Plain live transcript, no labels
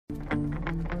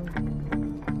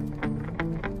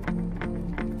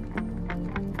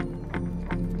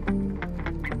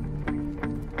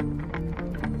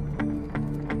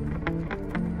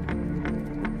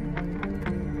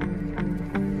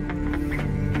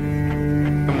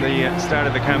Start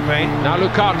of the campaign. Now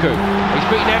Lukaku, he's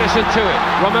beaten Edison to it.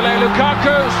 Romelu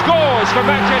Lukaku scores for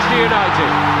Manchester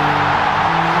United.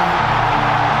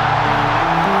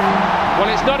 Well,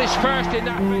 it's not his first in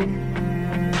that league.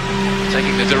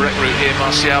 Taking the direct route here,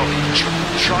 Martial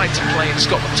tried to play in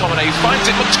Scott McTominay,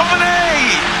 finds it,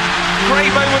 McTominay!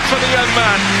 Great moment for the young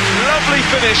man, lovely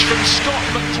finish from Scott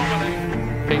McTominay.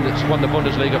 Team that's won the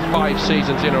Bundesliga 5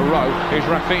 seasons in a row. Here's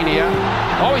Rafinha.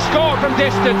 Oh, he scored from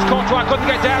distance. Courtois couldn't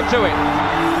get down to it.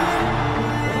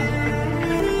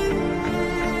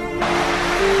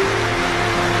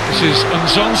 This is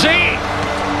Nzonzi.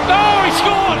 Oh, he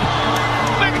scored!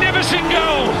 Magnificent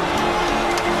goal!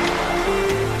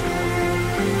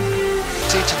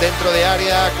 Dentro de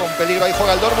área, con peligro, ahí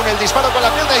juega el Dortmund, el disparo con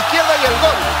la pierna izquierda y el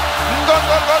gol. Gol,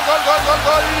 gol, gol, gol, gol, gol,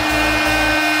 gol.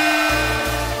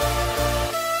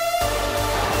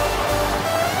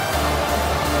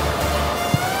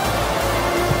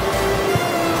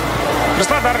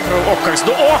 Краснодар,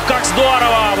 как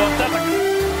здорово! Вот это.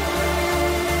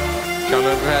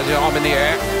 Chandler has his arm in the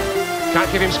air. Can't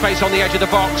give him space on the edge of the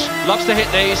box. Loves to hit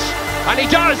these, and he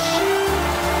does.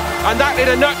 And that, in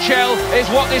a nutshell, is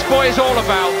what this boy is all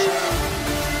about.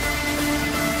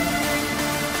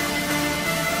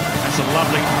 That's a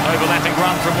lovely overlapping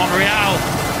run from Monreal.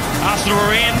 Arsenal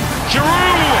are in.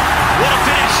 Giroud! What a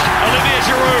finish, Olivier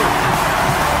Giroud.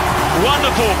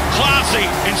 Wonderful, classy,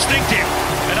 instinctive.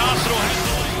 And Arsenal has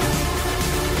the lead.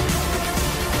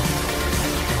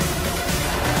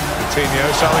 Coutinho,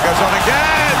 Salah goes on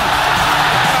again.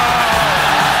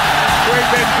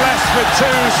 We've been blessed with 2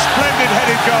 splendid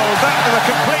headed goals. That was a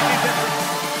completely different.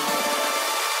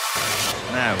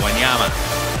 Now, Wanyama.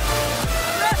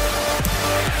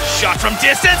 Shot from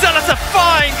distance, and it's a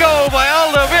fine goal by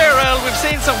Alderweireld. We've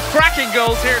seen some cracking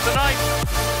goals here tonight.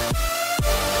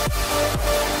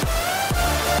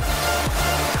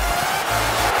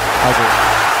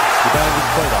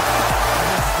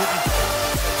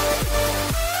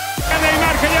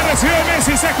 Neymar, que ya recibe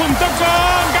Messi, se juntó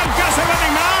con Alcácer de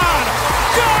Neymar.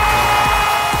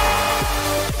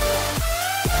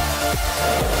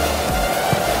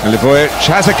 Milivojevic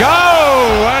has a go,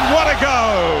 and what a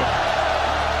goal!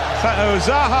 So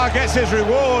Zaha gets his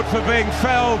reward for being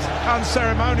felled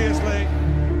unceremoniously.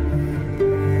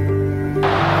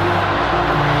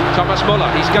 Thomas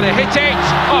Muller, he's going to hit it.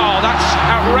 Oh, that's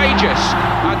outrageous.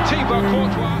 And Thibaut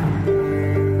Courtois.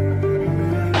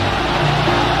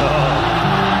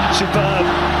 Superb.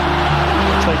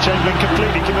 Chamberlain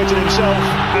completely committed himself,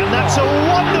 and that's a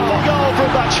wonderful goal from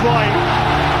Batshuayi.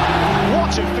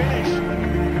 What a finish!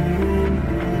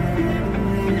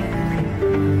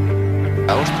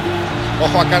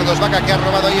 Ojo a Carlos Vaca, que ha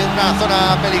robado ahí en una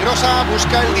zona peligrosa,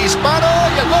 busca el disparo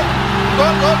y el gol.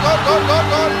 Gol, gol, gol, gol, gol,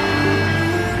 gol.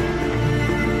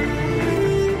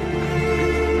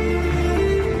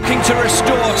 Looking to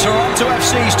restore Toronto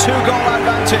FC's 2-goal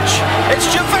advantage. It's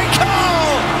Javinko!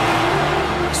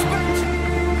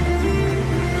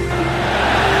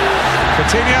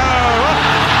 Coutinho!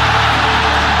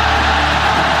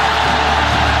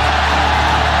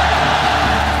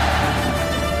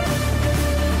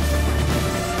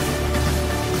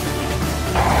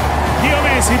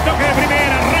 Messi, toque de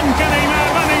primera, arranca Neymar,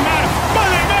 va Neymar,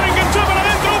 enganchó para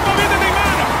adentro, un poquito de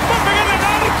Neymar, va a pegar el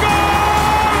arco.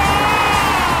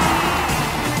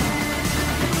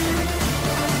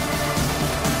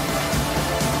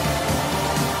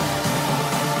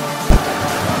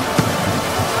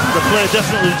 The player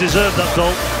definitely deserved that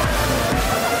goal.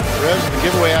 Perez, the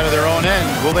giveaway out of their own end.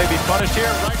 Will they be punished here?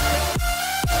 Right.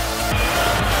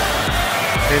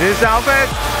 It is Alves.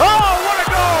 Oh, what a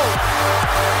goal!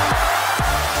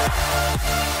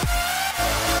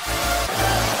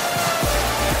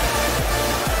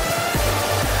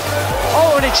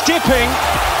 Oh, and it's dipping,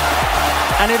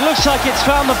 and it looks like it's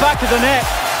found the back of the net.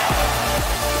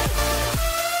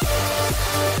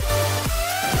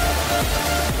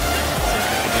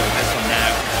 This one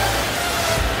now.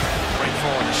 Straight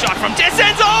forward, a shot from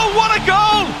distance. Oh, what a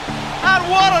goal! And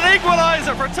what an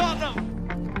equaliser for Tottenham.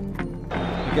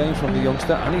 Again from the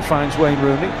youngster, and he finds Wayne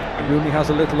Rooney. Rooney has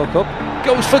a little look up,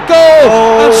 goes for goal,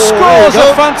 and scores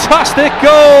a fantastic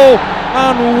goal.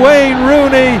 And Wayne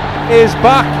Rooney is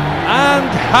back, and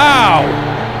how?